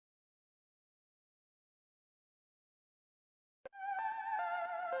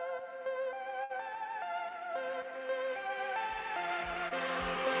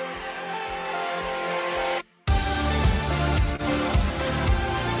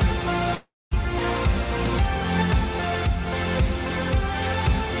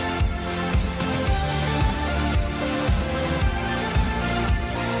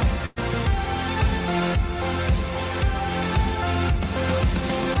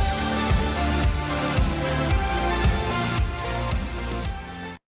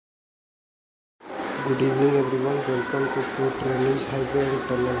Good evening everyone, welcome to Protrainy's Highway and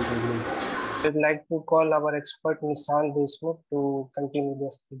Tunnel Demo. We'd like to call our expert Nishan Deshmukh to continue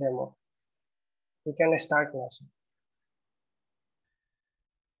this demo. You can start now, sir.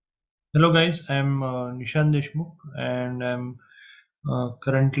 Hello guys, I'm Nishan Deshmukh and I'm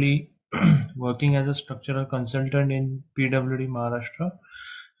currently working as a structural consultant in PWD Maharashtra.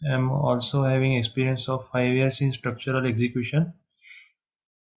 I'm also having experience of 5 years in structural execution.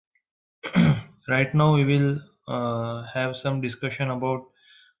 Right now we will have some discussion about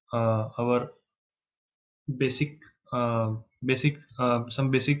our basic uh, some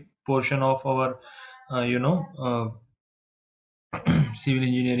basic portion of our civil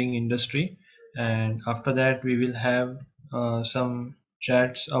engineering industry, and after that we will have some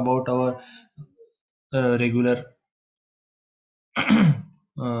chats about our regular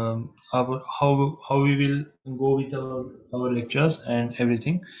how we will go with our lectures and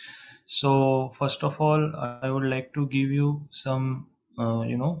everything. So first of all I would like to give you some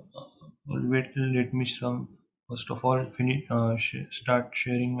let me some first of all finish start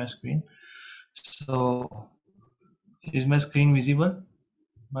sharing my screen. So is my screen visible?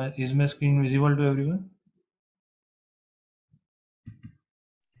 Is my screen visible to everyone?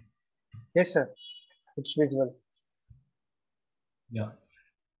 Yes, sir. It's visual. Yeah,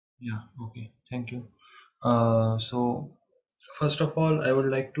 yeah, okay, thank you. So first of all, I would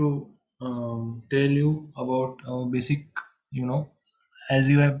like to tell you about our basic, you know, as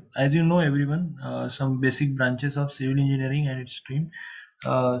you know, everyone, some basic branches of civil engineering and its stream.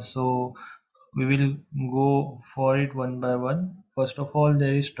 So we will go for it one by one. First of all,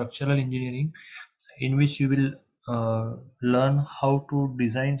 there is structural engineering, in which you will learn how to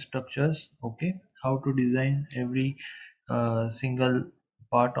design structures. Okay, how to design every single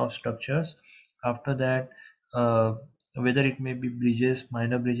part of structures. After that, whether it may be bridges,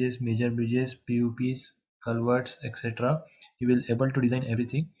 minor bridges, major bridges, pups, culverts, etc., you will able to design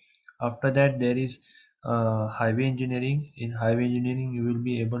everything. After that, there is highway engineering. In highway engineering you will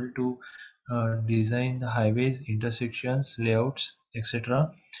be able to design the highways, intersections, layouts, etc.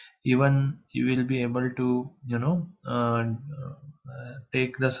 Even you will be able to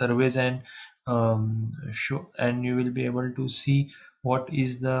take the surveys and show, and you will be able to see what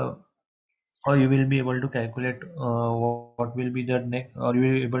is the, or you will be able to calculate what will be the next, or you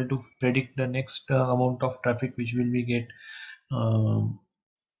will be able to predict the next amount of traffic which will be get um,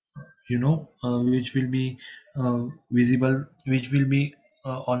 which will be visible, which will be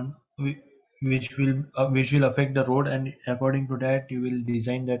on which will affect the road, and according to that you will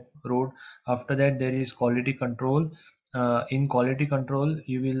design that road. After that, there is quality control. In quality control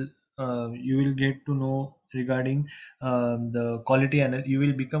you will get to know regarding the quality, and you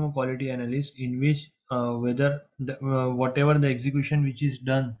will become a quality analyst, in which whether whatever the execution which is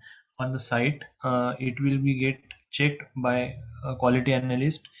done on the site, it will be get checked by a quality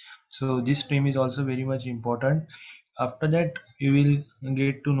analyst. So this stream is also very much important. After that, you will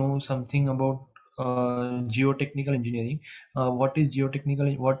get to know something about geotechnical engineering. What the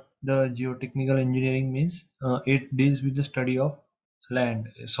geotechnical engineering means? It deals with the study of land,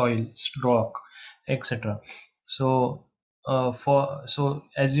 soil, rock, etc. So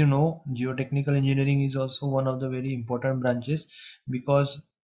as you know, geotechnical engineering is also one of the very important branches, because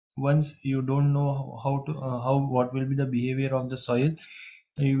once you don't know how what will be the behavior of the soil,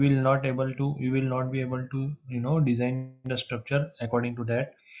 you will not be able to design the structure according to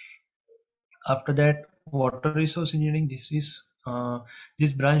that. After that, water resource engineering.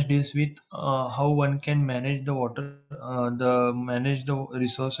 This branch deals with how one can manage the water, the manage the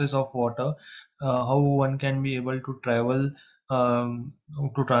resources of water, how one can be able to travel,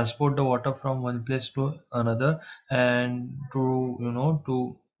 to transport the water from one place to another, and to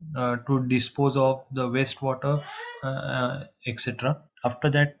dispose of the wastewater, etc. After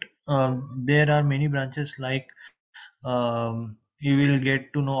that, there are many branches like, you will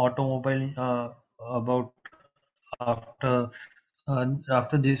get to know automobile, about after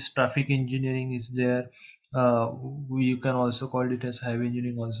after this traffic engineering is there. You can also call it as highway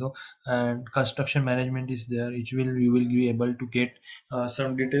engineering also, and construction management is there, which will you will be able to get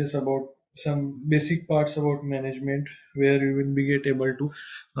some details about some basic parts about management, where you will be get able to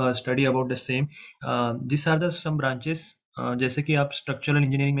study about the same. These are the some branches. जैसे कि आप structural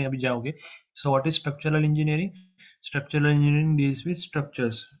engineering में अभी जाओगे. So what is structural engineering? Structural engineering deals with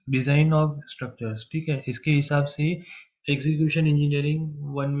structures, design of structures. ठीक है, इसके हिसाब से execution engineering,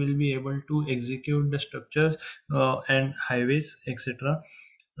 one will be able to execute the structures and highways, etc.,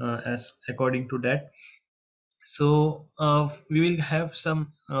 as according to that. So we will have some,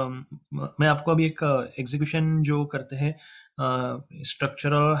 मैं आपको अभी एक execution जो करते हैं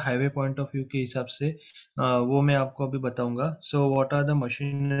स्ट्रक्चर और हाईवे पॉइंट ऑफ व्यू के हिसाब से, वो मैं आपको अभी बताऊंगा. So what are the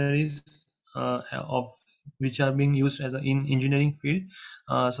machineries of which are being used as in engineering field.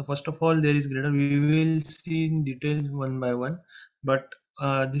 So first of all, there is grader. We will see in details one by one, but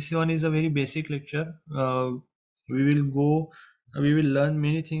this one is a very basic lecture. We will go, we will learn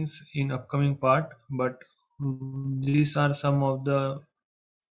many things in upcoming part, but these are some of the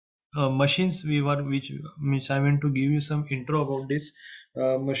machines we were which I want to give you some intro about this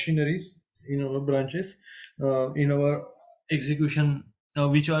machineries in our branches, in our execution,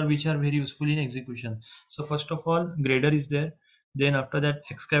 which are very useful in execution. So first of all, grader is there. Then after that,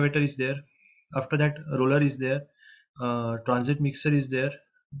 excavator is there. After that, roller is there. Transit mixer is there.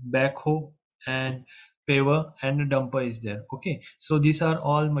 Backhoe and paver and dumper is there. Okay, so these are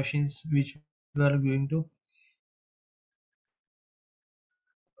all machines which we are going to.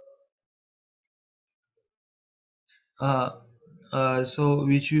 uh, so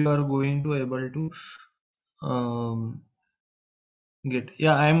which you are going to able to um, get.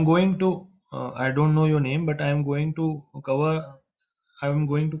 Yeah, I am going to, I don't know your name, but I am going to cover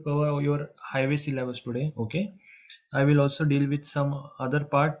your highway syllabus today. Okay, I will also deal with some other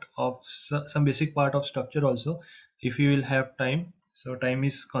part of some basic part of structure also, if you will have time. So time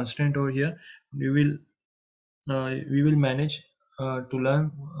is constant over here. We will manage to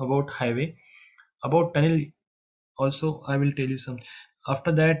learn about highway, about tunnel also I will tell you some.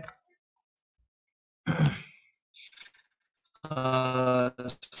 After that,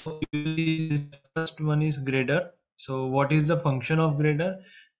 so first one is grader. So what is the function of grader?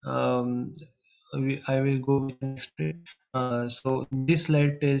 Um, I will go with next. So this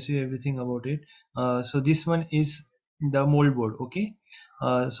slide tells you everything about it. So this one is the mold board. Okay.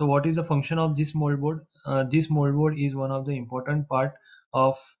 So what is the function of this mold board? This mold board is one of the important part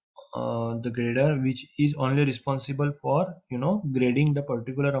of the grader, which is only responsible for grading the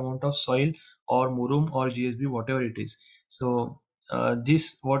particular amount of soil or murum or GSB, whatever it is. So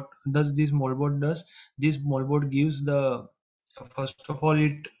this, what does this moldboard does? This moldboard gives the, first of all,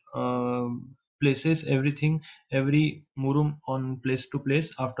 it places everything, every murum on place to place.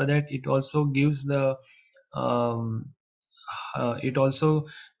 After that, it also gives the um, it also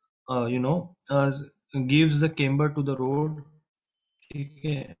gives the camber to the road.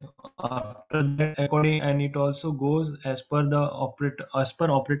 Okay. After that, according, and it also goes as per the operator, as per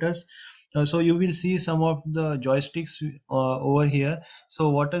operators. So you will see some of the joysticks over here. So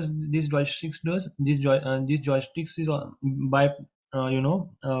what does these joysticks does? These joysticks is by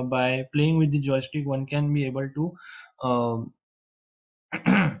by playing with the joystick, one can be able to um,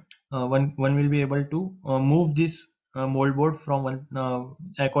 one will be able to move this mould board from one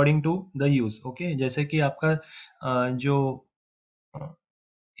according to the use. Okay, जैसे कि आपका जो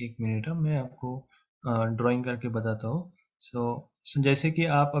एक minute है, मैं आपको drawing करके बताता हूँ. सो जैसे कि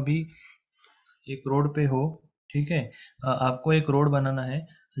आप अभी एक रोड पे हो, ठीक है. आपको एक रोड बनाना है.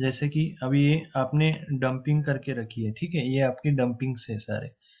 जैसे कि अभी ये आपने डंपिंग करके रखी है, ठीक है, ये आपकी डंपिंग से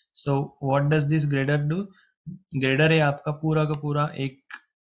सारे. So what does this grader do? Grader है आपका पूरा का पूरा एक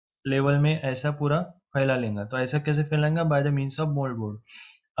लेवल में ऐसा पूरा फैला लेगा. तो ऐसा कैसे फैलाएंगा? By the means of mould board.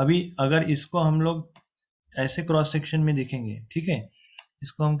 अभी अगर इसको हम लोग ऐसे क्रॉस सेक्शन में देखेंगे, ठीक है,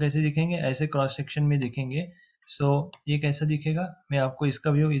 इसको हम कैसे दिखेंगे? ऐसे क्रॉस सेक्शन में दिखेंगे. सो ये कैसा दिखेगा? मैं आपको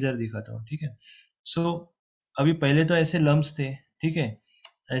इसका व्यू इधर दिखाता हूँ, ठीक है. सो अभी पहले तो ऐसे लम्ब्स थे, ठीक है,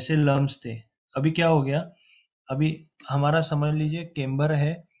 ऐसे लम्ब्स थे. अभी क्या हो गया? अभी हमारा समझ लीजिए केम्बर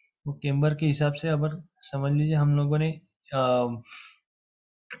है, वो केम्बर के हिसाब से अब समझ लीजिए हम लोगों ने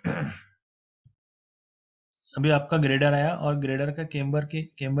अभी आपका ग्रेडर आया और ग्रेडर का केम्बर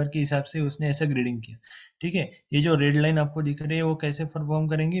के हिसाब से उसने ऐसा ग्रेडिंग किया, ठीक है. ये जो रेड लाइन आपको दिख रही है वो कैसे परफॉर्म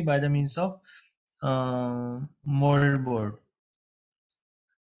करेंगी? By the means of mould board.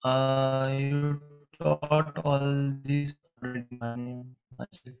 You taught all these already,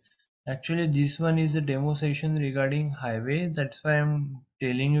 myself. Actually, this one is a demo session regarding highway. That's why I'm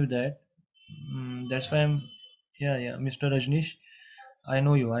telling you that. That's why I'm. Yeah, yeah, Mr. Rajnish, I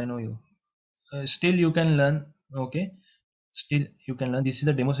know you. I know you. Still, you can learn. Okay. Still, you can learn. This is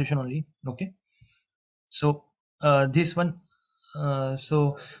a demo session only. Okay. So, this one.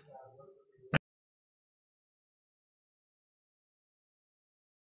 So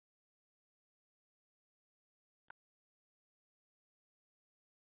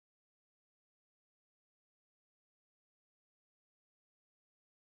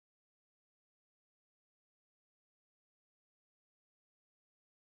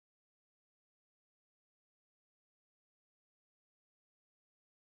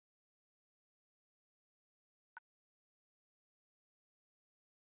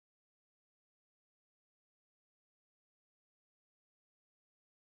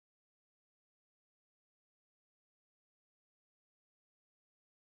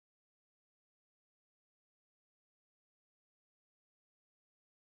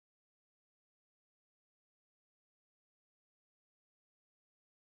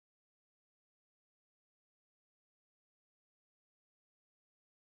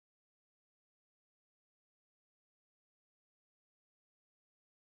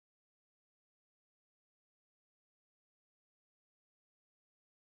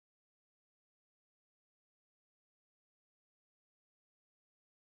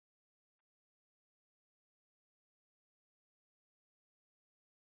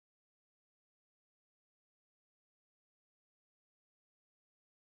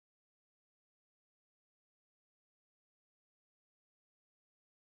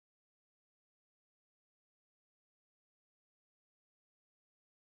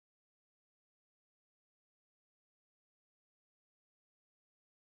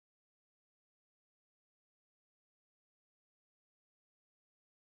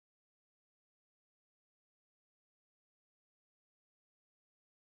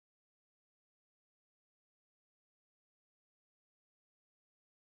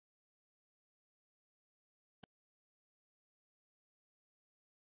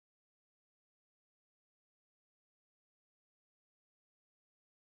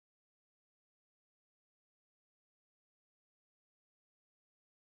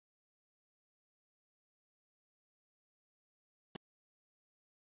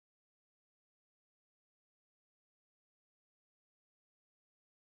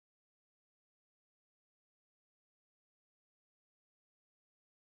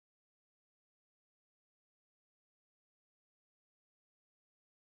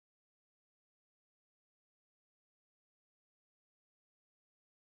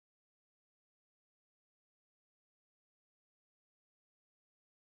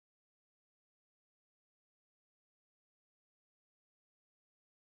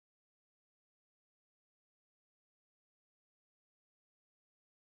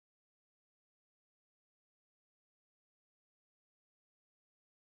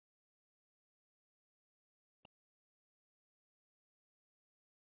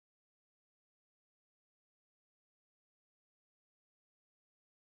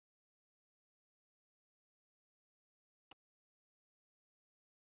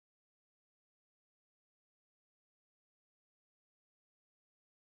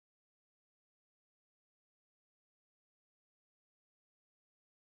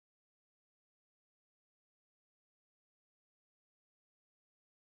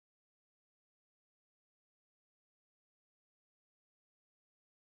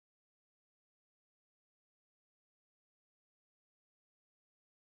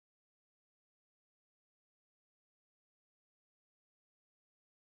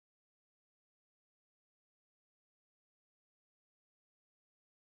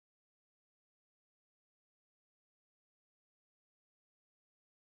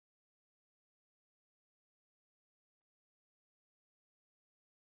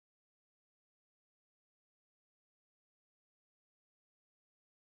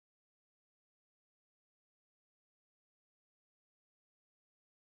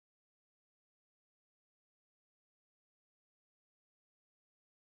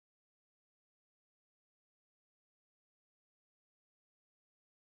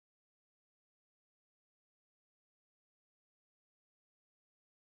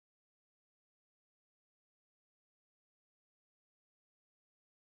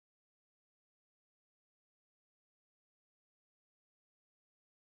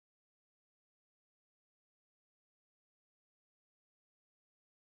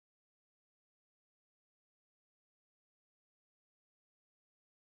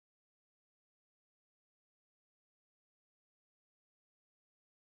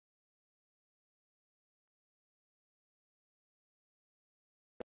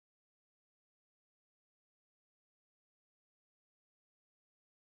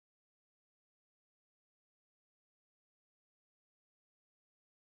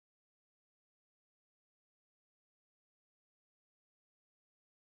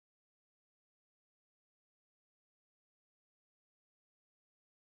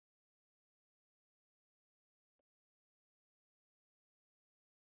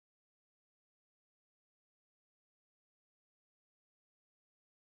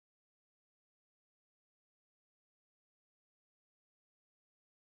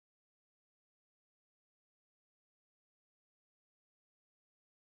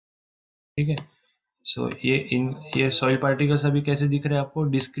ठीक है। सो ये soil particles अभी कैसे दिख रहे हैं आपको,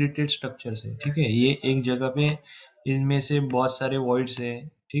 डिस्क्रिटेड structure से, ठीक है। ये एक जगह पे इनमें से बहुत सारे वॉइड्स है,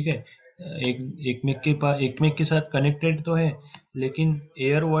 ठीक है। एक एक में के साथ कनेक्टेड तो है, लेकिन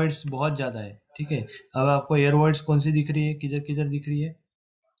एयर वॉइड्स बहुत ज्यादा है, ठीक है। अब आपको एयर वॉइड्स कौन सी दिख रही है, किधर किधर दिख रही है,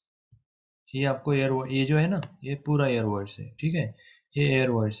 ये आपको ये जो है ना, ये पूरा एयर वर्ड्स है, ठीक है। ये एयर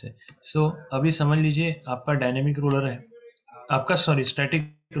वर्ड्स है। सो अभी समझ लीजिए आपका डायनेमिक रोलर है, आपका सॉरी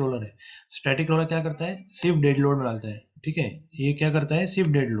स्टैटिक रोलर है। स्टैटिक रोलर क्या करता है, सिर्फ डेड लोड डालता है, ठीक है। ये क्या करता है, सिर्फ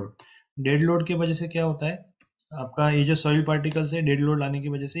डेड लोड की वजह से क्या होता है, आपका ये जो सॉइल पार्टिकल्स है डेड लोड लाने की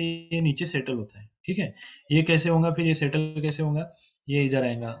वजह से ये नीचे सेटल होता है, ठीक है। ये कैसे होगा, फिर ये सेटल कैसे होगा, ये इधर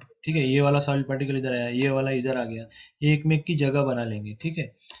आएगा, ठीक है। ये वाला सॉइल पार्टिकल इधर आया, ये वाला इधर आ गया, ये एक में एक की जगह बना लेंगे, ठीक है।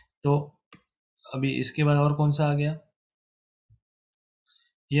 तो अभी इसके बाद और कौन सा आ गया,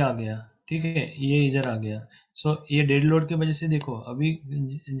 ये आ गया, ठीक है। ये इधर आ गया। सो ये डेड लोड की वजह से देखो, अभी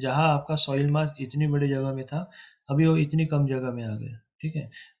जहाँ आपका सॉइल मास इतनी बड़ी जगह में था, अभी वो इतनी कम जगह में आ गया, ठीक है।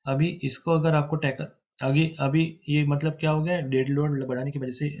 अभी इसको अगर आपको टैकल, आगे अभी ये मतलब क्या हो गया, डेड लोड बढ़ाने की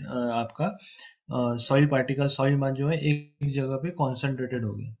वजह से आपका सॉइल मास जो है एक जगह पे कॉन्सेंट्रेटेड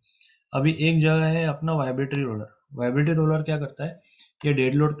हो गया। अभी एक जगह है अपना वाइब्रेटरी रोलर। वाइब्रेटरी रोलर क्या करता है, ये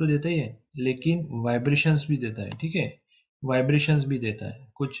डेड लोड तो देता ही है, लेकिन वाइब्रेशंस भी देता है, ठीक है। वाइब्रेशंस भी देता है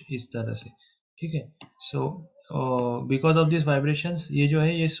कुछ इस तरह से, ठीक है। So because of this vibrations ये जो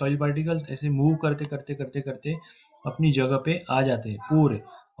है, ये सॉइल पार्टिकल्स ऐसे मूव करते करते करते करते अपनी जगह पे आ जाते हैं पूरे।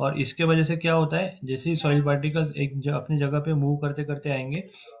 और इसके वजह से क्या होता है, जैसे ही सॉइल पार्टिकल्स अपनी जगह पे मूव करते करते आएंगे,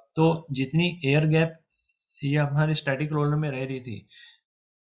 तो जितनी एयर गैप ये हमारे स्टैटिक रोलर में रह रही थी,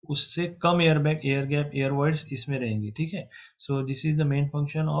 उससे कम एयर गैप एयर वर्ड्स इसमें रहेंगे, ठीक है। So this is the main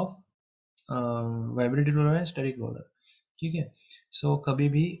function of vibratory roller and static roller, ठीक है। सो कभी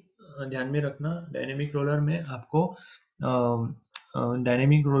भी ध्यान में रखना, डायनेमिक रोलर में आपको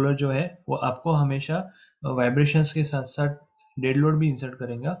डायनेमिक रोलर जो है वो आपको हमेशा वाइब्रेशंस के साथ साथ डेड लोड भी इंसर्ट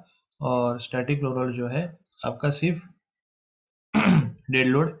करेगा, और स्टैटिक रोलर जो है आपका सिर्फ डेड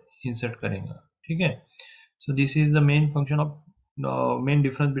लोड इंसर्ट करेगा, ठीक है। So this is the main function of main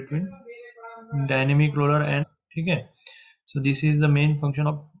difference between dynamic roller and, ठीक है। So this is the main function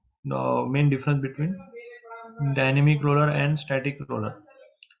of main difference between dynamic roller and static roller.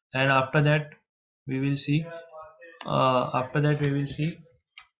 And after that we will see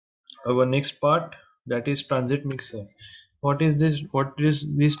our next part, that is transit mixer. What is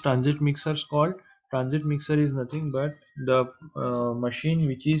this transit mixers called? Transit mixer is nothing but the machine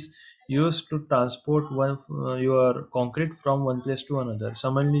which is used to transport your concrete from one place to another.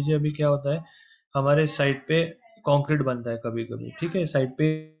 समझ लीजिए अभी क्या होता है, हमारे site पे concrete बनता है कभी कभी, ठीक है। साइट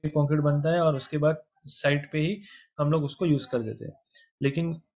पे कंक्रीट बनता है और उसके बाद साइट पे ही हम लोग उसको यूज कर देते हैं, लेकिन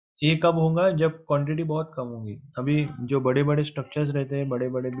ये कब होगा, जब क्वांटिटी बहुत कम होगी। अभी जो बड़े बड़े स्ट्रक्चर्स रहते हैं, बड़े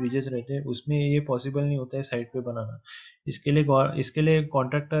बड़े ब्रिजेस रहते हैं, उसमें ये पॉसिबल नहीं होता है साइट पे बनाना। इसके लिए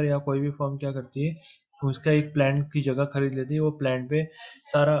कॉन्ट्रैक्टर या कोई भी फर्म क्या करती है, उसका एक प्लांट की जगह खरीद लेती है, वो प्लांट पे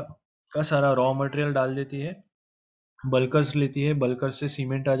सारा का सारा रॉ मटेरियल डाल देती है, बल्कर्स लेती है, बल्कर्स से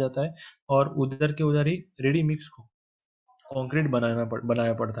सीमेंट आ जाता है, और उधर के उधर ही रेडी मिक्स कंक्रीट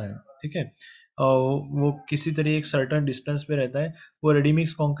बनाया पड़ता है, ठीक है। और वो किसी तरह एक सर्टेन डिस्टेंस पे रहता है, वो रेडी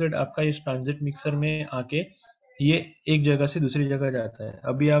मिक्स कंक्रीट आपका इस ट्रांजिट मिक्सर में आके ये एक जगह से दूसरी जगह जाता है।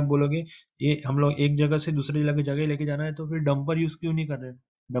 अभी आप बोलोगे ये हम लोग एक जगह से दूसरी जगह लेके जाना है, तो फिर डंपर यूज क्यों नहीं कर रहे,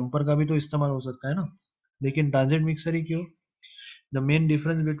 डंपर का भी तो इस्तेमाल हो सकता है ना, लेकिन ट्रांजिट मिक्सर ही क्यों। The main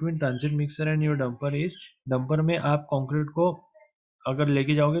difference between transit mixer and your dumper is, dumper में आप कंक्रीट को अगर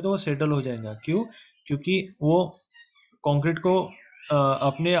लेके जाओगे तो वो सेटल हो जाएगा, क्यों, क्योंकि वो कंक्रीट को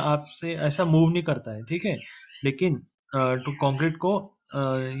अपने आप से ऐसा मूव नहीं करता है, ठीक है। लेकिन तो कंक्रीट को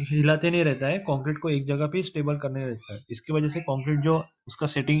हिलाते नहीं रहता है, कंक्रीट को एक जगह पे स्टेबल करने रहता है। इसकी वजह से कंक्रीट जो उसका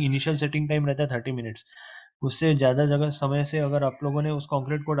इनिशियल सेटिंग टाइम रहता है 30 मिनट्स, उससे ज़्यादा जगह समय से अगर आप लोगों ने उस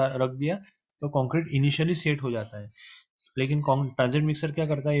कंक्रीट को रख दिया, तो कंक्रीट इनिशियली सेट हो जाता है। लेकिन ट्रांजिट मिक्सर क्या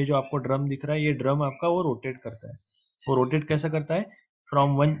करता है, ये जो आपको ड्रम दिख रहा है, ये ड्रम आपका वो रोटेट करता है। वो रोटेट कैसा करता है,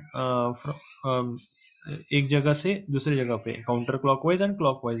 फ्रॉम वन एक जगह से दूसरी जगह पे, counter clockwise and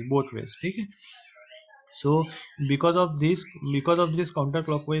clockwise both ways, ठीक है। So because of this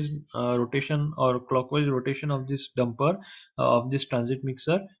counterclockwise rotation or clockwise rotation of this dumper, of this transit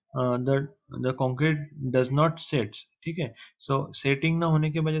mixer, the concrete does not sets, ठीक है। so सेटिंग ना होने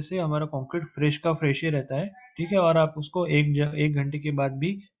की वजह से हमारा कंक्रीट फ्रेश का फ्रेश ही रहता है, ठीक है। और आप उसको एक घंटे के बाद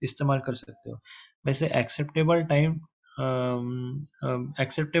भी इस्तेमाल कर सकते हो। वैसे एक्सेप्टेबल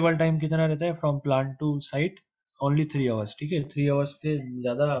टाइम कितना रहता है from plant to site, only 3 hours, ठीक है। 3 आवर्स के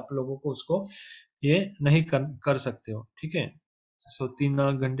ज़्यादा आप लोगों को उसको ये नहीं कर सकते हो, ठीक है। सो 3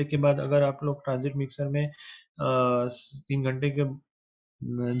 घंटे के बाद अगर आप लोग ट्रांजिट मिक्सर में 3 घंटे के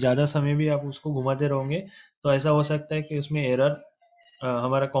ज़्यादा समय भी आप उसको घुमाते रहोगे तो ऐसा हो सकता है कि उसमें एरर,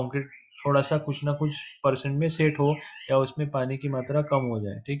 हमारा कंक्रीट थोड़ा सा कुछ ना कुछ परसेंट में सेट हो या उसमें पानी की मात्रा कम हो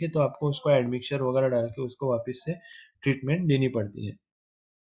जाए। ठीक है, तो आपको उसको एडमिक्सचर वगैरह डाल के उसको वापस से ट्रीटमेंट देनी पड़ती है।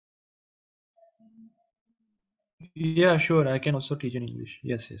 Yeah, sure, I can also teach in English.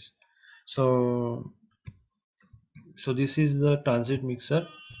 Yes, yes. So this is the transit mixer.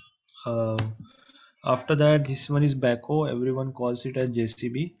 uh, After that, this one is backhoe. Everyone calls it as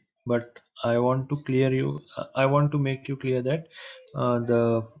JCB, but I want to clear you. I want to make you clear that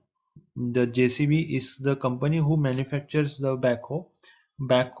the JCB is the company who manufactures the backhoe.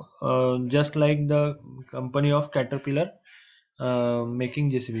 Just like the company of Caterpillar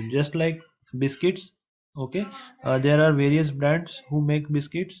making JCB, just like biscuits. Okay, there are various brands who make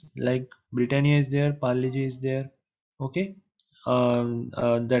biscuits, like Britannia is there, Parle-G is there. Okay,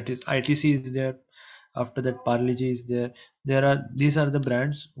 that is ITC is there. After that, Parle-G is there. These are the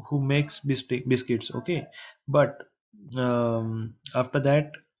brands who makes biscuits. Okay, but after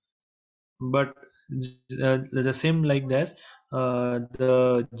that, but the same like this,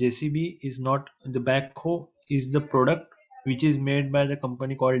 the JCB is not the backhoe, is the product which is made by the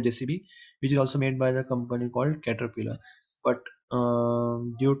company called JCB, which is also made by the company called Caterpillar. But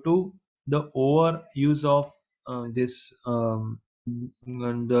due to the over use of this and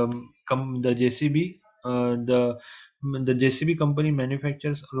the JCB, the JCB company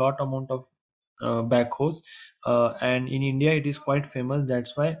manufactures a lot amount of backhoes, and in India it is quite famous.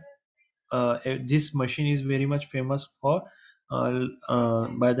 That's why this machine is very much famous for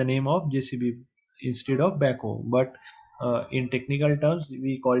by the name of JCB instead of backhoe. But in technical terms,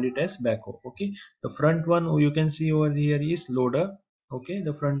 we called it as backhoe. Okay, the front one you can see over here is loader. Okay,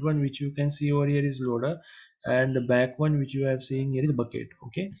 the front one which you can see over here is loader, and the back one which you have seen here is bucket.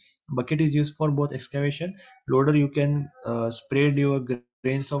 Okay, bucket is used for both excavation. Loader, you can spread your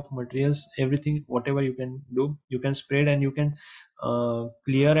grains of materials, everything whatever you can do, you can spread and you can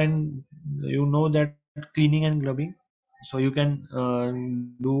clear, and you know that cleaning and grubbing, so you can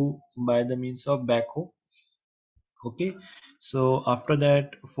do by the means of backhoe. Okay, so after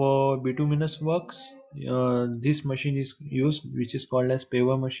that, for bituminous works, this machine is used, which is called as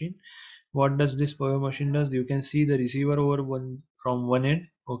paver machine. What does this paver machine does? You can see the receiver over one from one end.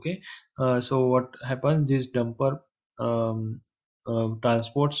 Okay, so what happens, this dumper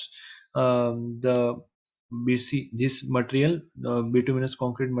transports the this material, bituminous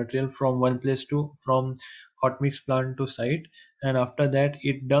concrete material, from one place to from hot mix plant to site, and after that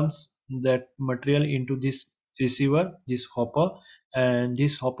it dumps that material into this receiver, this hopper, and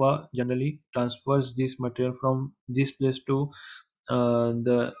this hopper generally transfers this material from this place to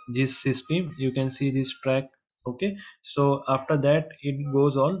the this system. You can see this track. Okay, so after that it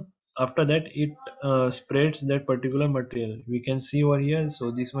goes on. After that it spreads that particular material, we can see over here.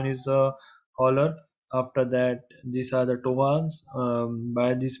 So this one is a hauler. After that, these are the tow arms.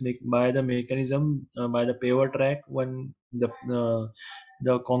 By by the mechanism, by the paver track, when the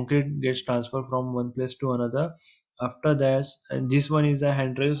concrete gets transferred from one place to another. After that, and this one is the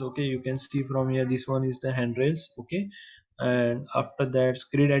handrails. Okay, you can see from here, this one is the handrails. Okay, and after that,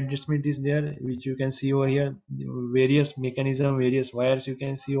 screed adjustment is there, which you can see over here. Various mechanism, various wires you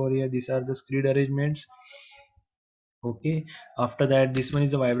can see over here. These are the screed arrangements. Okay, after that, this one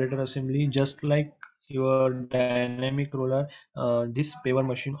is the vibrator assembly. Just like your dynamic roller, this paver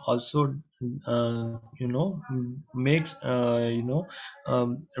machine also makes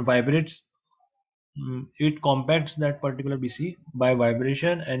vibrates. It compacts that particular BC by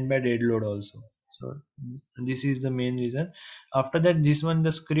vibration and by dead load also. So this is the main reason. After that, this one,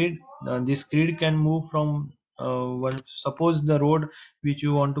 the screed, this screed can move from one. Suppose the road which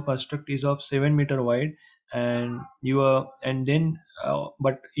you want to construct is of 7 meter wide, and you are and then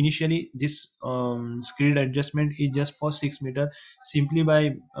but initially this screed adjustment is just for 6 meter. Simply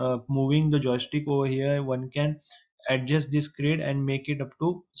by moving the joystick over here, one can adjust this grid and make it up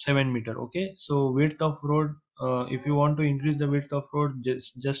to 7 meter. Okay, so width of road, if you want to increase the width of road,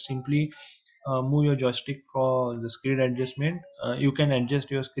 just simply move your joystick for the grid adjustment. You can adjust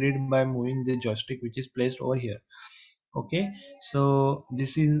your grid by moving the joystick which is placed over here. Okay, so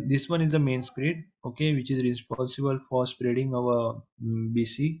this one is the main grid. Okay, which is responsible for spreading our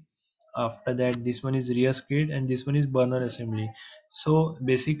BC. After that, this one is rear skid and this one is burner assembly. So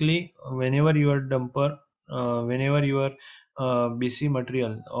basically, whenever your BC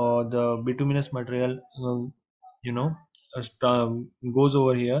material or the bituminous material goes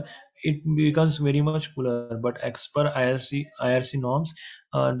over here, it becomes very much cooler. But as per IRC norms,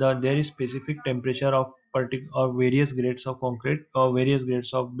 there is specific temperature of or various grades of concrete or various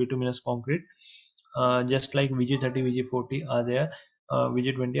grades of bituminous concrete, just like VG30, VG40 are there.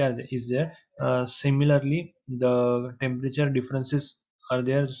 VG20 is there. Similarly, the temperature differences are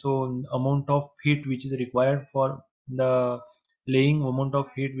there, so amount of heat which is required for the laying, amount of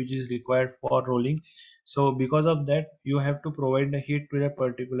heat which is required for rolling. So because of that, you have to provide the heat to a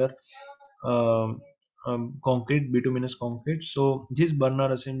particular um, concrete, bituminous concrete. So this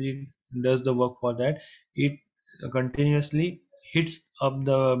burner assembly does the work for that. It continuously heats up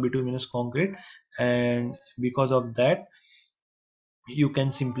the bituminous concrete, and because of that, you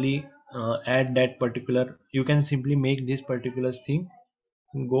can simply add that particular, you can simply make this particular thing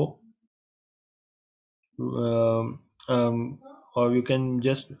go, um, um, or you can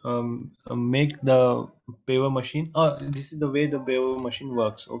just make the paver machine. This is the way the paver machine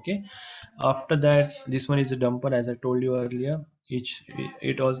works. Okay, after that, this one is a dumper, as I told you earlier. Each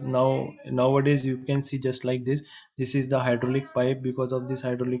it was now nowadays you can see just like this. This is the hydraulic pipe. Because of this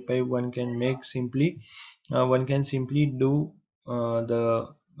hydraulic pipe, one can simply do the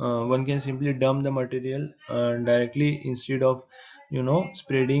one can simply dump the material directly, instead of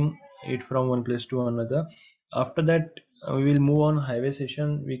spreading it from one place to another. After that, we will move on highway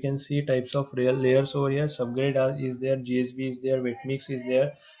session. We can see types of real layers over here. Subgrade is there, GSB is there, wet mix is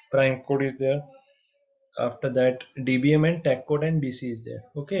there, prime code is there. After that, DBM and tech code and BC is there.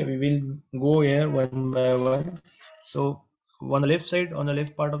 Okay, we will go here one by one. So on the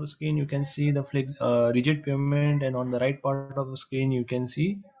left part of the screen, you can see the rigid pavement, and on the right part of the screen, you can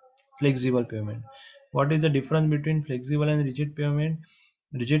see flexible pavement. What is the difference between flexible and rigid pavement?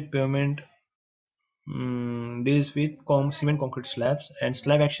 Rigid pavement deals with cement concrete slabs, and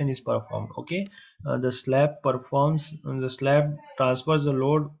slab action is performed. Okay, the slab transfers the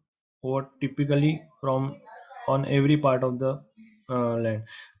load over typically from on every part of the land.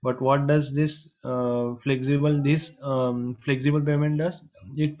 But what does this flexible pavement does?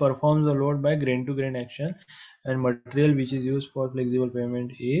 It performs the load by grain to grain action, and material which is used for flexible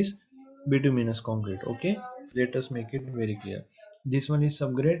pavement is bituminous concrete. Okay, let us make it very clear. This one is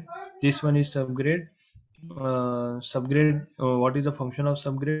subgrade, this one is subgrade. Subgrade, what is the function of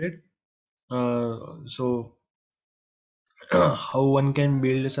subgrade? So how one can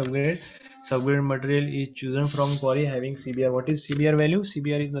build a subgrade? Subgrade material is chosen from quarry having CBR. What is CBR value?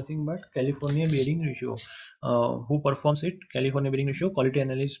 CBR is nothing but California bearing ratio. Who performs it? California bearing ratio. Quality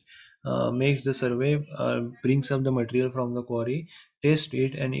analyst makes the survey, brings up the material from the quarry, test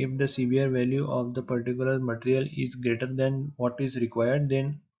it, and if the CBR value of the particular material is greater than what is required,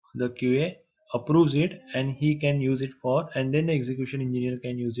 then the QA approves it, and he can use it for, and then the execution engineer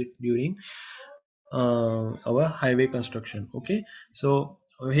can use it during our highway construction. Okay, so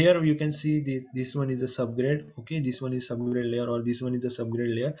here you can see this one is a subgrade. Okay, this one is subgrade layer, or this one is the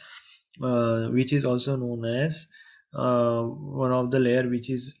subgrade layer, which is also known as one of the layer which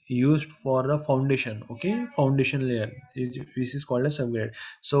is used for the foundation. Okay, foundation layer this is called a subgrade.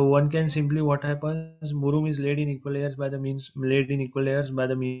 So one can simply, what happens, murum is laid in equal layers by the means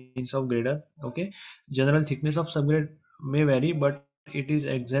of grader. Okay, general thickness of subgrade may vary, but it is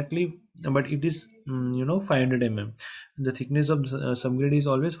 500 mm. The thickness of subgrade is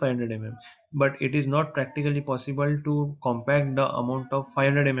always 500 mm, but it is not practically possible to compact the amount of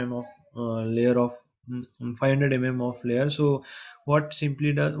 500 mm of layer of 500 mm of layer. So what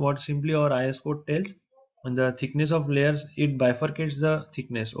simply our IS code tells, on the thickness of layers, it bifurcates the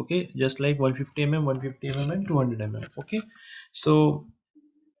thickness. Okay, just like 150 mm, 150 mm, and 200 mm. Okay, so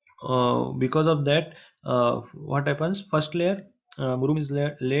because of that, what happens, first layer, murum is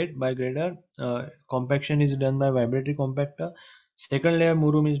laid by grader, compaction is done by vibratory compactor. Second layer,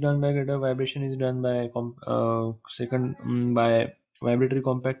 murum is done by grader, vibration is done by by vibratory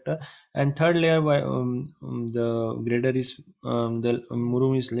compactor. And third layer, the grader is the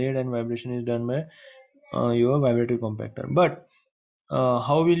murum is laid, and vibration is done by your vibratory compactor. But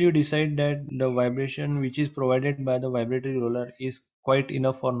how will you decide that the vibration which is provided by the vibratory roller is quite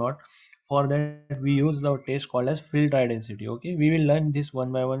enough or not? For that, we use the test called as field dry density. Okay, we will learn this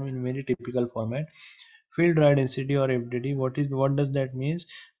one by one in very typical format. Field dry density, or FDD, what does that means?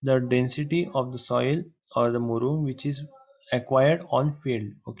 The density of the soil or the murum which is acquired on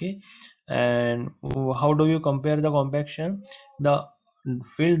field. Okay, and how do you compare the compaction? The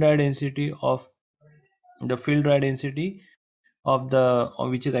field dry density of the field dry density of the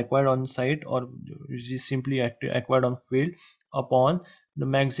which is acquired on site, or which is simply acquired on field, upon the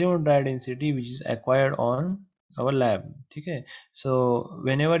maximum dry density which is acquired on our lab. Okay, so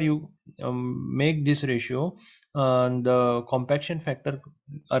whenever you make this ratio, the compaction factor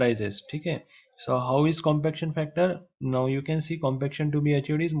arises. Okay, so how is compaction factor? Now you can see compaction to be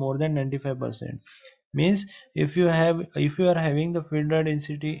achieved is more than 95%. Means if you are having the field dry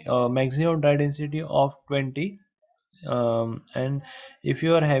density, maximum dry density of 20, and if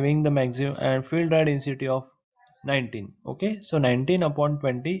you are having the maximum and field dry density of 19, okay, so 19 upon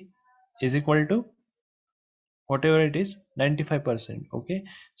 20 is equal to whatever it is, 95%. Okay,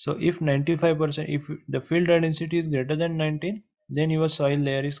 so if 95%, if the field dry density is greater than 19, then your soil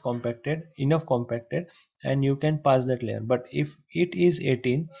layer is compacted, enough compacted, and you can pass that layer. But if it is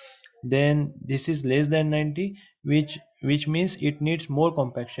 18, then this is less than 90, which means it needs more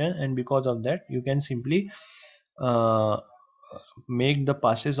compaction, and because of that you can simply uh, make the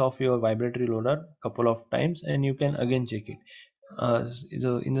passes of your vibratory loader couple of times, and you can again check it.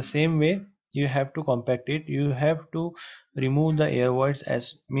 So in the same way, you have to compact it, you have to remove the air voids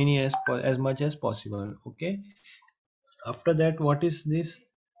as many as much as possible. Okay, after that, what is this?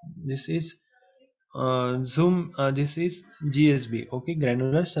 This is zoom. This is GSB. Okay,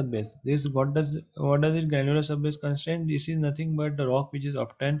 granular subbase. This, what does it granular subbase consist? This is nothing but the rock which is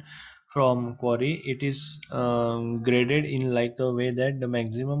obtained from quarry. It is graded in like the way that the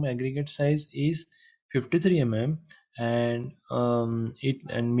maximum aggregate size is 53 mm, and it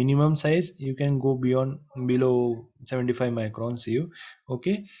and minimum size you can go beyond below 75 microns you.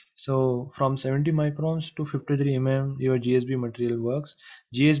 Okay, so from 70 microns to 53 mm your GSB material works.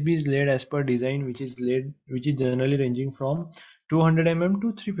 GSB is laid as per design, which is generally ranging from 200 mm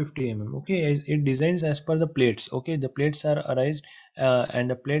to 350 mm. Okay, it designs as per the plates. Okay, the plates are arised, and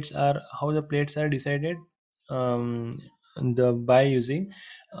the plates are, how the plates are decided, um, the by using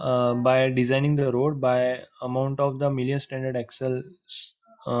by designing the road by amount of the million standard axle,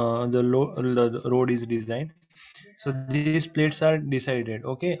 the road is designed. So these plates are decided.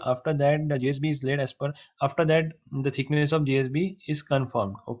 Okay, after that the GSB is laid as per, after that the thickness of GSB is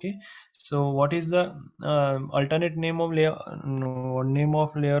confirmed. Okay, so what is the alternate name of layer, no, name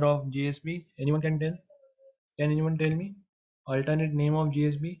of layer of GSB? Anyone can tell? Can anyone tell me alternate name of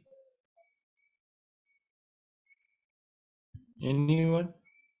GSB? Anyone?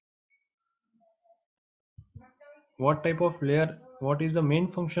 What type of layer, what is the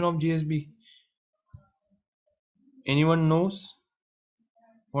main function of GSB? Anyone knows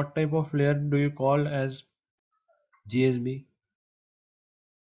what type of layer do you call as GSB?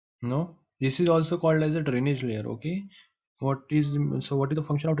 No, this is also called as a drainage layer. Okay, what is the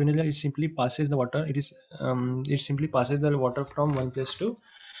function of drainage layer? It simply passes the water. It simply passes the water from one place to,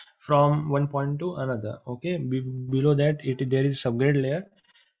 from one point to another. Okay, below that there is subgrade layer,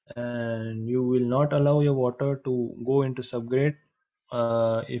 and you will not allow your water to go into subgrade,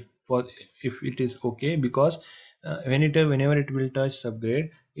 if if it is okay, because whenever it will touch subgrade,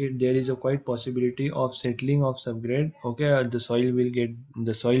 there is a quite possibility of settling of subgrade. Okay, the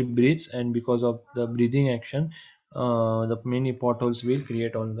soil breathes, and because of the breathing action, the many potholes will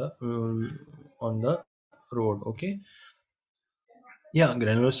create on the road. Okay, yeah,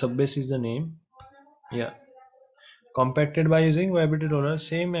 granular subbase is the name. Yeah, compacted by using vibrating roller,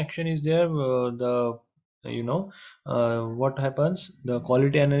 same action is there. The you know What happens, the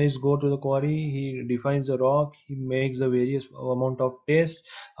quality analyst go to the quarry, he defines the rock, he makes the various amount of test.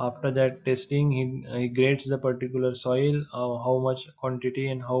 After that testing, he grades the particular soil, how much quantity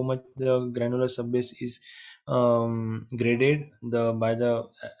and how much the granular subbase is graded the by the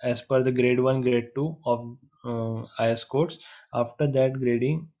as per the grade 1, grade 2 of IS codes. After that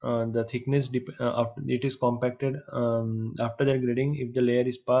grading, the thickness after it is compacted, after that grading, if the layer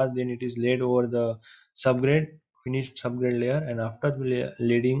is passed, then it is laid over the subgrade, finished subgrade layer, and after the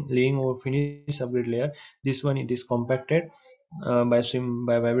laying over finished subgrade layer, this one it is compacted by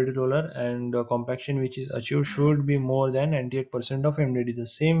vibrating roller, and the compaction which is achieved should be more than 98% of MDD. The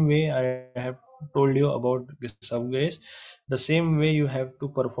same way I have told you about the subgrades, the same way you have to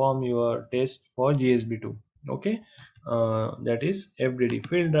perform your test for GSB2. Okay, that is FDD,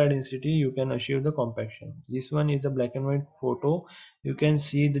 field dry density. You can achieve the compaction. This one is the black and white photo. You can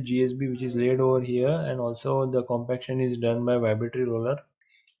see the GSB which is laid over here, and also the compaction is done by vibratory roller.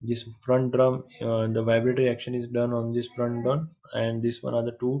 This front drum, the vibratory action is done on this front drum, and this one are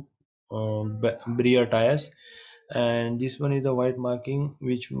the two Breer tires, and this one is the white marking,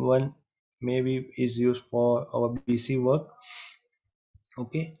 which one maybe is used for our BC work.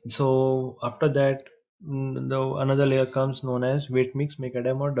 Okay, so after that, the another layer comes known as wet mix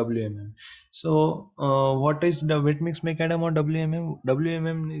macadam or WMM. So what is the wet mix macadam or WMM?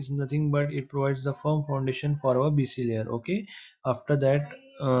 WMM is nothing but it provides the firm foundation for our BC layer. Okay, after that,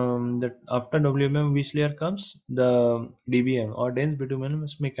 after WMM, which layer comes? The DBM or dense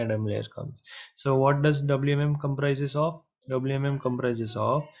bituminous macadam layer comes. So what does WMM comprises of? WMM comprises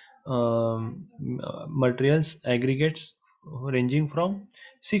of materials aggregates ranging from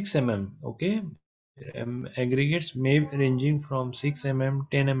 6 mm. Okay, aggregates may ranging from 6 mm,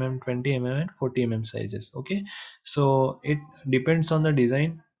 10 mm, 20 mm and 40 mm sizes. Okay, so it depends on the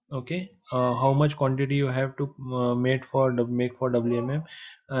design. Okay, how much quantity you have to make for WMM.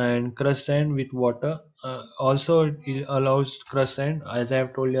 And crushed sand with water, also it allows crushed sand, as I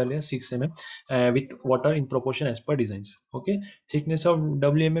have told you earlier, 6 mm with water in proportion as per designs. Okay, thickness of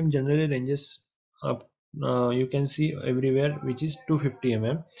WMM generally ranges up, you can see everywhere, which is 250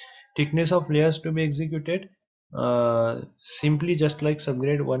 mm. Thickness of layers to be executed, simply just like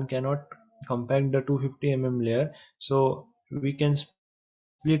subgrade, one cannot compact the 250 layer, so we can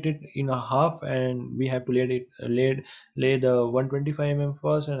split it in a half, and we have to lay the 125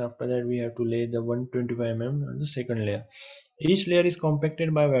 first, and after that we have to lay the 125 on the second layer. Each layer is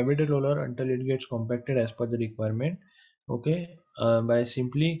compacted by vibrator roller until it gets compacted as per the requirement. Okay, by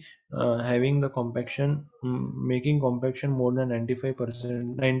simply having the compaction, making compaction more than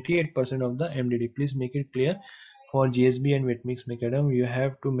 95%, 98% of the MDD. Please make it clear, for GSB and wet mix macadam you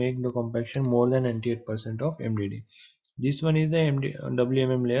have to make the compaction more than 98% of MDD. This one is the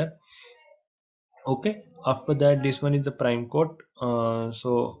WMM layer. Okay, after that this one is the prime coat.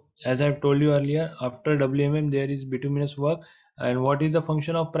 So as I've told you earlier, after WMM there is bituminous work. And what is the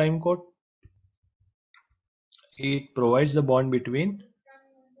function of prime coat? It provides the bond between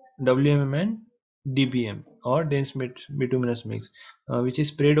WMM and DBM, or dense bituminous mix, which is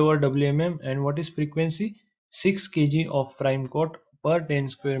spread over WMM. And what is frequency? 6 kg of prime coat per 10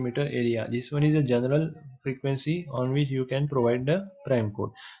 square meter area. This one is a general frequency on which you can provide the prime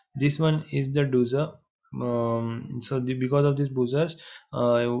coat. This one is the doozer. Because of these boozers,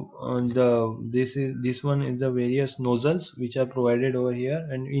 this one is the various nozzles which are provided over here,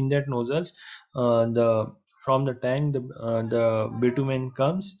 and in that nozzles, the from the tank, the bitumen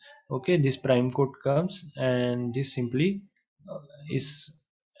comes. Okay, this prime coat comes, and this simply uh, is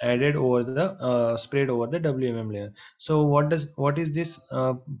added over the spread over the WMM layer. So what is this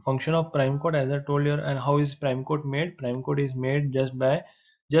function of prime coat, as I told you? And how is prime coat made? Prime coat is made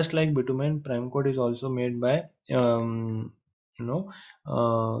just like bitumen. Prime coat is also made by you know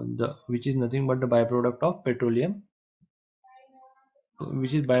the which is nothing but the byproduct of petroleum,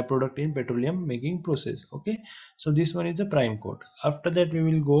 which is byproduct in petroleum making process. Okay, so this one is the prime coat. After that we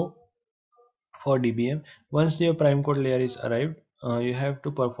will go for DBM. Once your prime coat layer is arrived, you have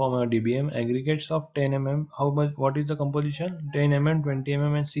to perform a DBM. Aggregates of 10 how much, what is the composition? 10 20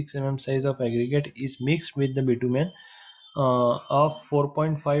 and 6 size of aggregate is mixed with the bitumen, of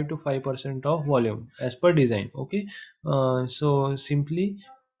 4.5 to 5% of volume as per design. Okay, so simply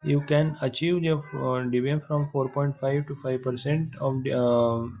you can achieve your DBM from 4.5 to 5% of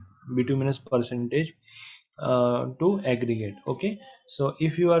the bituminous percentage to aggregate. Okay, so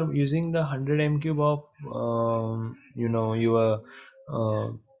if you are using the 100 m cube of your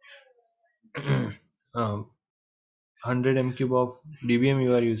uh, 100 m cube of DBM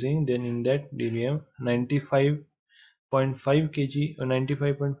you are using, then in that DBM 95.5 kg,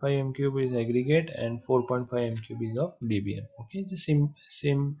 95.5 m cube is aggregate, and 4.5 m cube is of DBM. Okay, the same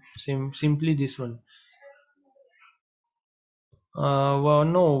simply this one. Well,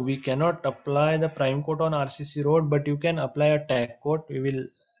 no, we cannot apply the prime coat on RCC road, but you can apply a tack coat. We will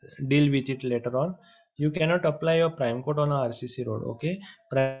deal with it later on. You cannot apply your prime coat on a RCC road. Okay,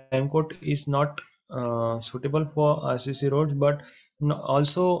 prime coat is not suitable for RCC roads, but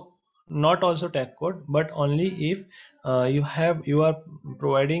also not also tack coat, but only if you are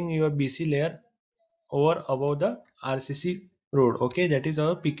providing your BC layer over above the RCC road. Okay, that is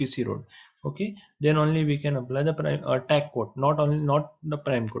our PQC road. Okay, then only we can apply the prime tack coat, not the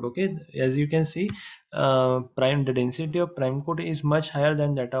prime coat. Okay, as you can see, prime the density of prime coat is much higher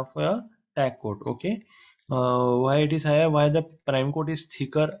than that of a tack coat. Okay, why it is higher? Why the prime coat is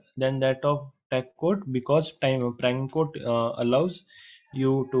thicker than that of tack coat? Because prime coat allows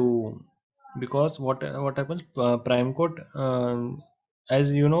you to, because what happens, prime coat,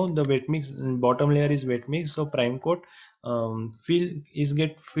 as you know, the wet mix bottom layer is wet mix, so prime coat fill is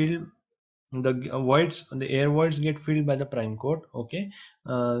get filled, the voids, the air voids get filled by the prime coat. Okay,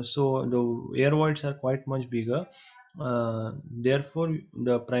 so the air voids are quite much bigger, therefore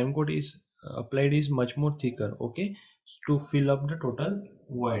the prime coat is applied is much more thicker. Okay, to fill up the total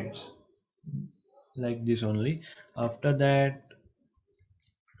voids, like this only. After that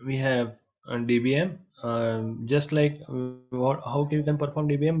we have DBM, just like how you can perform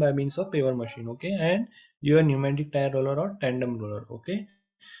DBM by means of paver machine. Okay, and your pneumatic tire roller or tandem roller. Okay,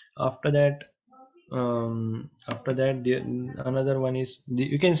 after that, another one is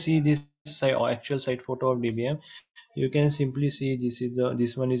you can see this actual site photo of DBM. You can simply see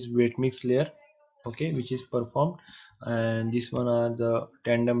this one is wet mix layer. Okay, which is performed. and this one are the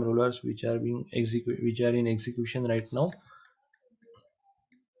tandem rollers which are in execution right now.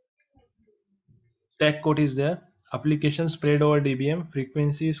 Tech code is there. Application spread over dbm,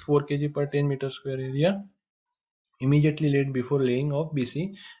 frequency is 4 kg per 10 meter square area, immediately laid before laying of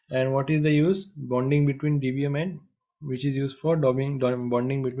BC. And what is the use? Bonding between DBM and, which is used for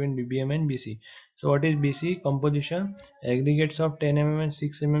bonding between DBM and BC. So what is BC? Composition: aggregates of 10 mm and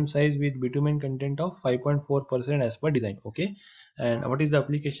 6 mm size with bitumen content of 5.4% as per design. Okay. And what is the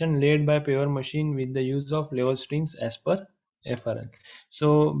application? Laid by paver machine with the use of level strings as per FRL.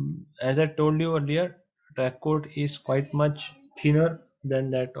 So as I told you earlier, track code is quite much thinner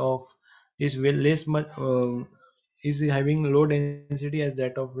than that of, is well less much is having low density as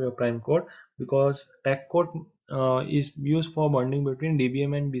that of prime code, because tag code is used for bonding between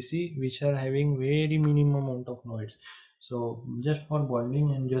dbm and bc, which are having very minimum amount of noise. So just for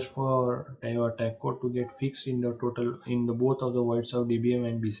bonding and just for your tag code to get fixed in the total in the both of the voids of dbm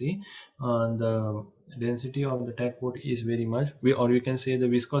and bc, the density of the tag code is very much, or you can say the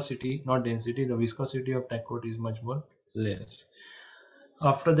viscosity, not density, the viscosity of tag code is much more less.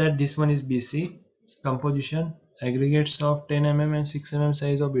 After that, this one is BC. Composition: aggregates of 10 mm and 6 mm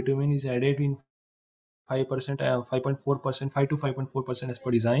size of bitumen is added in 5%, 5.4%, 5 to 5.4% as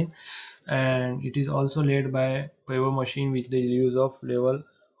per design, and it is also laid by paver machine with the use of level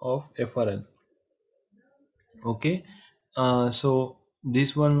of FRL. Okay. So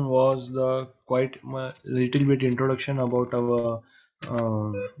this one was the quite little bit introduction about our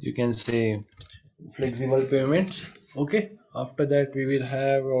you can say flexible payments. Okay, after that we will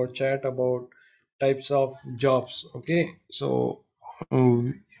have our chat about types of jobs. Okay, so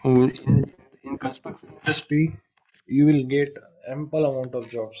in construction industry you will get ample amount of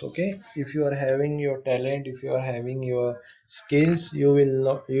jobs. Okay, if you are having your talent, if you are having your skills, you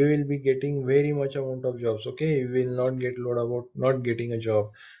will be getting very much amount of jobs. Okay, you will not get load about not getting a job.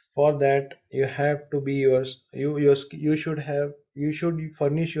 For that you have to be yours, you should have, you should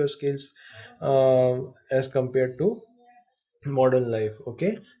furnish your skills as compared to modern life.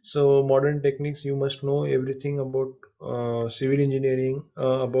 Okay, so modern techniques, you must know everything about civil engineering,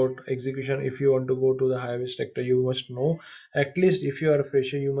 about execution. If you want to go to the highway sector, you must know, at least if you are a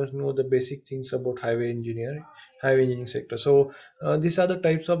fresher, you must know the basic things about highway engineering sector. So these are the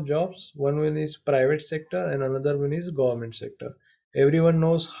types of jobs. One is private sector and another one is government sector. Everyone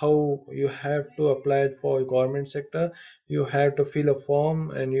knows how you have to apply for government sector. You have to fill a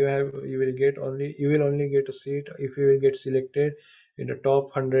form and you will only get a seat if you will get selected in the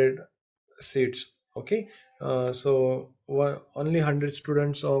top 100 seats. Okay, only 100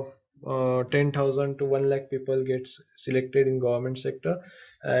 students of 10,000 to 1 lakh people gets selected in government sector.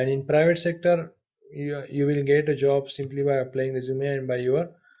 And in private sector, you will get a job simply by applying resume and by your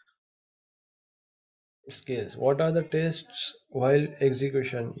skills. What are the tests while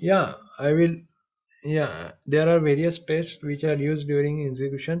execution? Yeah, there are various tests which are used during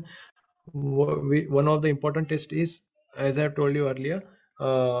execution. One of the important tests is, as I have told you earlier,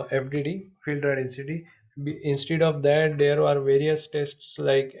 FDD, field dry density. Instead of that, there are various tests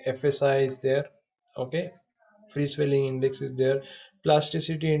like FSI is there. Okay, free swelling index is there.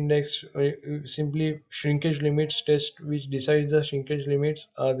 Plasticity index, simply shrinkage limits test, which decides the shrinkage limits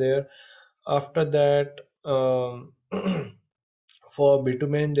are there. After that, for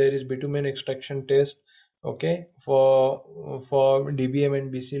bitumen there is bitumen extraction test. Okay, for dbm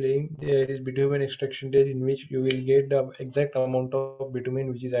and bc laying there is bitumen extraction test, in which you will get the exact amount of bitumen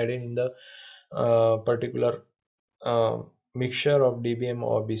which is added in the particular uh, mixture of dbm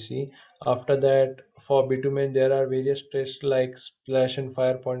or bc. After that, for bitumen there are various tests like splash and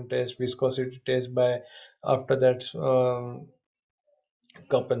fire point test, viscosity test. By after that,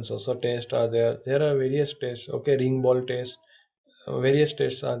 cup and saucer test are there. There are various tests. Okay, ring ball test, various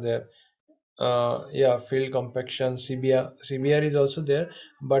tests are there. Yeah, field compaction, cbr is also there.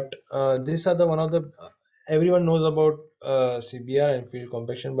 But these are the one of the everyone knows about cbr and field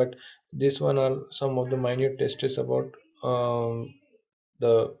compaction, but this one are some of the minute tests about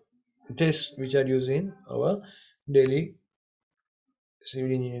the tests which are used in our daily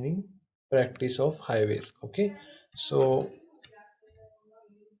civil engineering practice of highways. Okay, so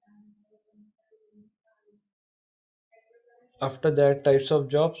after that types of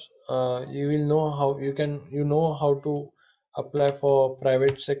jobs, you will know how you know how to apply for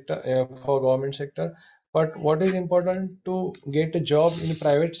private sector, for government sector. But what is important to get a job in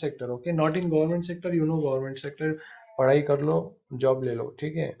private sector? Okay, not in government sector. You know, government sector, पढ़ाई कर लो, job ले लो.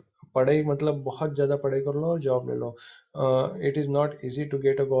 ठीक है, पढ़ाई मतलब बहुत ज़्यादा पढ़ाई कर लो और जॉब ले लो. It is not easy to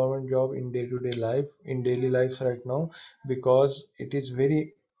get a government job in day to day life, in daily lives right now, because it is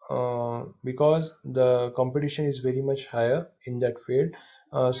very because the competition is very much higher in that field.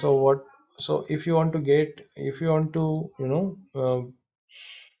 So if you want to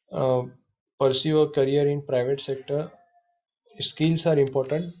uh, pursue a career in private sector, skills are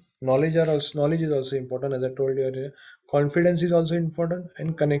important, knowledge is also important, as I told you earlier. Confidence is also important,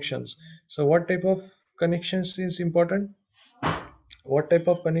 and connections. So what type of connections is important? What type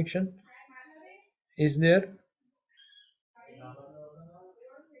of connection is there?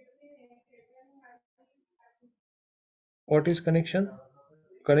 What is connection?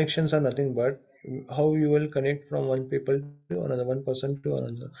 Connections are nothing but how you will connect from one people to another, one person to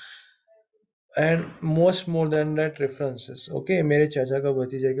another. And most more than that references. Okay, मेरे चाचा का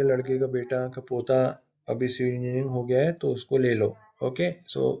भतीजे के लड़के का बेटा का पोता अभी सिविल इंजीनियरिंग हो गया है तो उसको ले लो. Okay,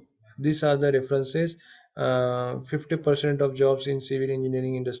 so this are the references. 50% of jobs in civil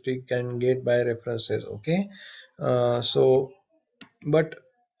engineering industry can get by references. Okay, so but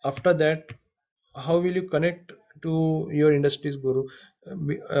after that, how will you connect to your industries, guru?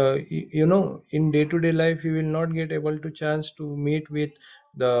 In day to day life you will not get able to chance to meet with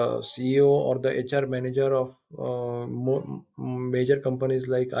the CEO or the HR manager of major companies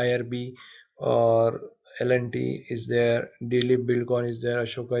like IRB or LNT is there, Daily Buildcon is there,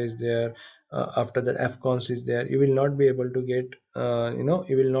 Ashoka is there. After that, Afcons is there. You will not be able to get,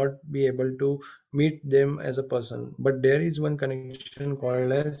 you will not be able to meet them as a person. But there is one connection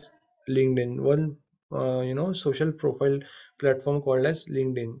called as LinkedIn, one social profile platform called as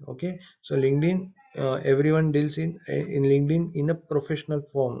LinkedIn. Okay, so LinkedIn, everyone deals in LinkedIn in a professional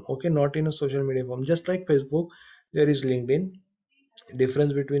form. Okay, not in a social media form. Just like Facebook, there is LinkedIn.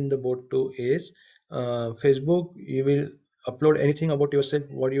 Difference between the both two is, Facebook you will upload anything about yourself,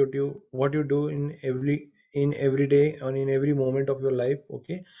 what you do in every day and in every moment of your life.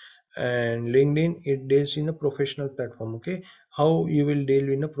 Okay, and LinkedIn, it deals in a professional platform. Okay, how you will deal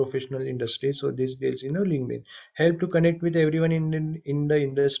in a professional industry, so this deals in a LinkedIn. Help to connect with everyone in the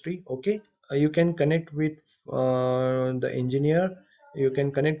industry. Okay, you can connect with the engineer, you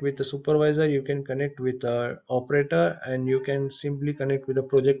can connect with the supervisor, you can connect with the operator, and you can simply connect with the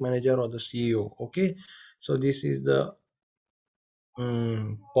project manager or the CEO. Okay, so this is the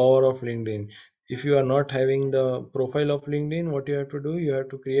power of LinkedIn. If you are not having the profile of LinkedIn, what you have to do, you have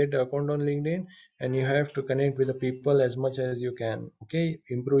to create an account on LinkedIn, and you have to connect with the people as much as you can. Okay,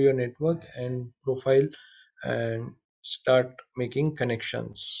 improve your network and profile, and start making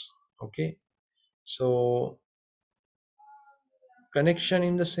connections. Okay, so connection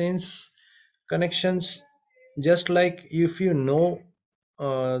in the sense, connections, just like if you know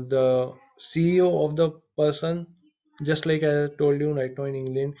the CEO of the person, just like I told you right now in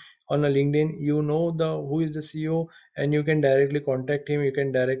England, on a LinkedIn you know the who is the CEO, and you can directly contact him, you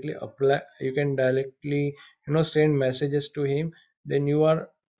can directly apply, you can directly send messages to him. Then you are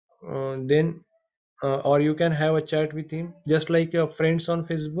then or you can have a chat with him, just like your friends on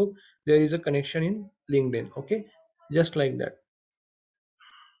Facebook. There is a connection in LinkedIn. Okay, just like that.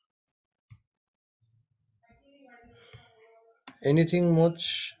 Anything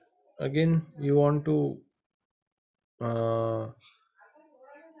much again you want to uh,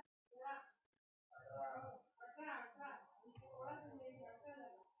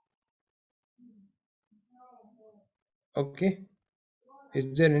 okay, is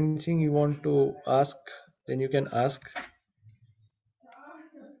there anything you want to ask? Then you can ask.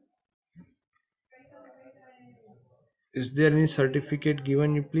 Is there any certificate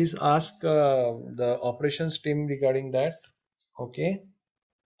given? You please ask the operations team regarding that. Okay,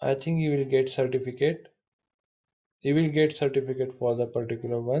 I think you will get certificate. You will get certificate for the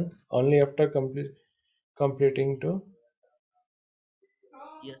particular one only after completing to.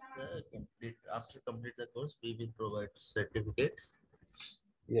 Yes, complete after complete the course, we will provide certificates.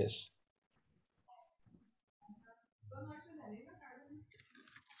 Yes.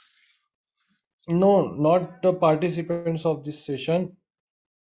 No, not the participants of this session.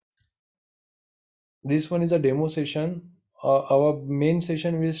 This one is a demo session. Our main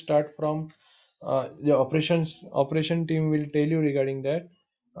session will start from the operation team will tell you regarding that.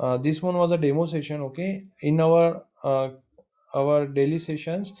 This one was a demo session. Okay, in our daily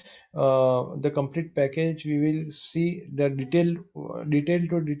sessions, the complete package, we will see the detail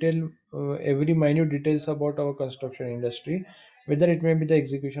every minute details about our construction industry, whether it may be the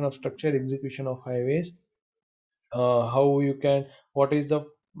execution of structure, execution of highways, how you can, what is the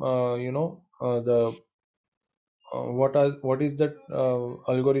the what is the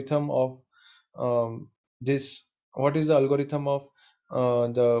algorithm of this, what is the algorithm of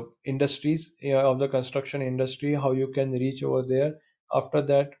the industries, of the construction industry, how you can reach over there. After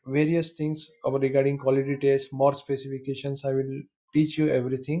that, various things about regarding quality test, more specifications I will teach you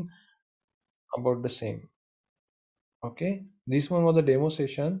everything about the same. Okay, this one was the demo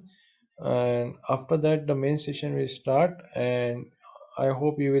session, and after that the main session will start, and I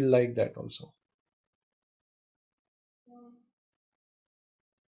hope you will like that also.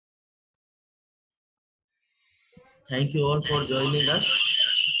 Thank you all for joining us.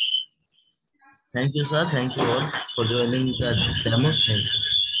 Thank you, sir. Thank you all for joining the demo. Thank you.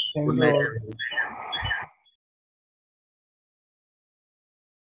 Thank Good you night, all. everyone.